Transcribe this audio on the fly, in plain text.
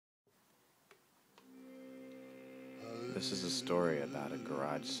This is a story about a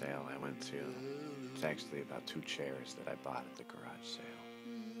garage sale I went to. It's actually about 2 chairs that I bought at the garage sale.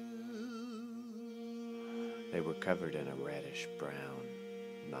 They were covered in a reddish-brown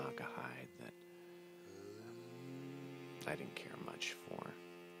naga hide that I didn't care much for.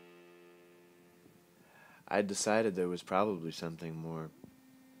 I decided there was probably something more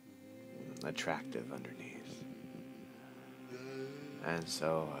attractive underneath. And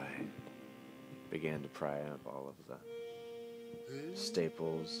so I began to pry up all of the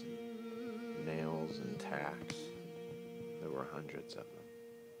staples, and nails, and tacks. There were hundreds of them.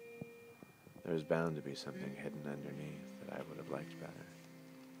 There was bound to be something hidden underneath that I would have liked better.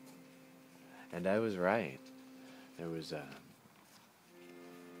 And I was right. There was a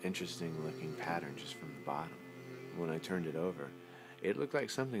interesting looking pattern just from the bottom. When I turned it over, it looked like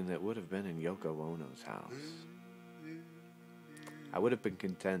something that would have been in Yoko Ono's house. I would have been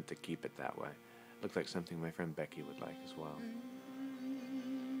content to keep it that way. It looked like something my friend Becky would like as well.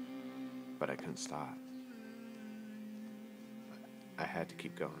 But I couldn't stop. I had to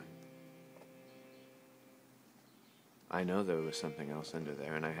keep going. I know there was something else under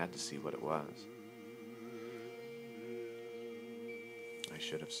there, and I had to see what it was. I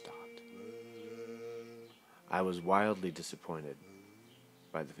should have stopped. I was wildly disappointed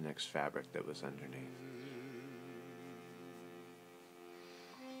by the next fabric that was underneath.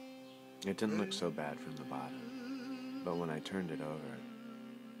 It didn't look so bad from the bottom, but when I turned it over,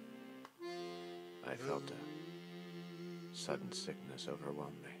 I felt a sudden sickness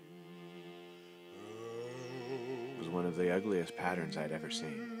overwhelm me. It was one of the ugliest patterns I'd ever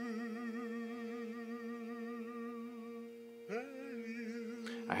seen.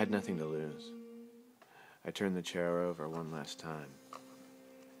 I had nothing to lose. I turned the chair over one last time,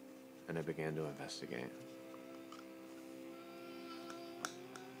 and I began to investigate.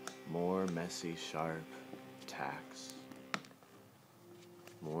 More messy, sharp tacks.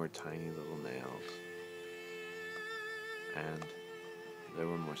 More tiny little nails. And there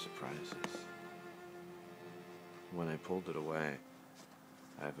were more surprises. When I pulled it away,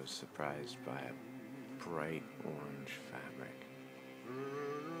 I was surprised by a bright orange fabric.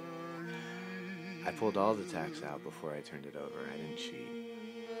 I pulled all the tacks out before I turned it over. I didn't cheat.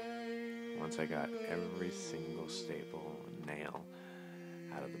 Once I got every single staple and nail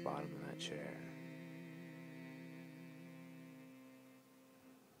out of the bottom of that chair,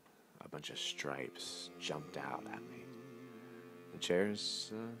 a bunch of stripes jumped out at me. The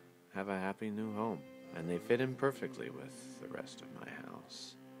chairs have a happy new home, and they fit in perfectly with the rest of my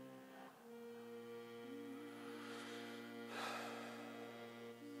house.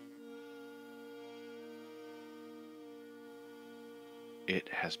 It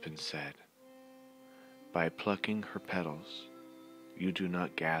has been said, by plucking her petals, you do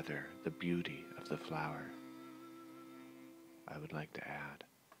not gather the beauty of the flower. I would like to add,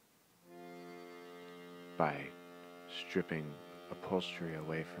 by stripping upholstery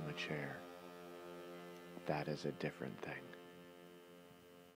away from a chair, that is a different thing.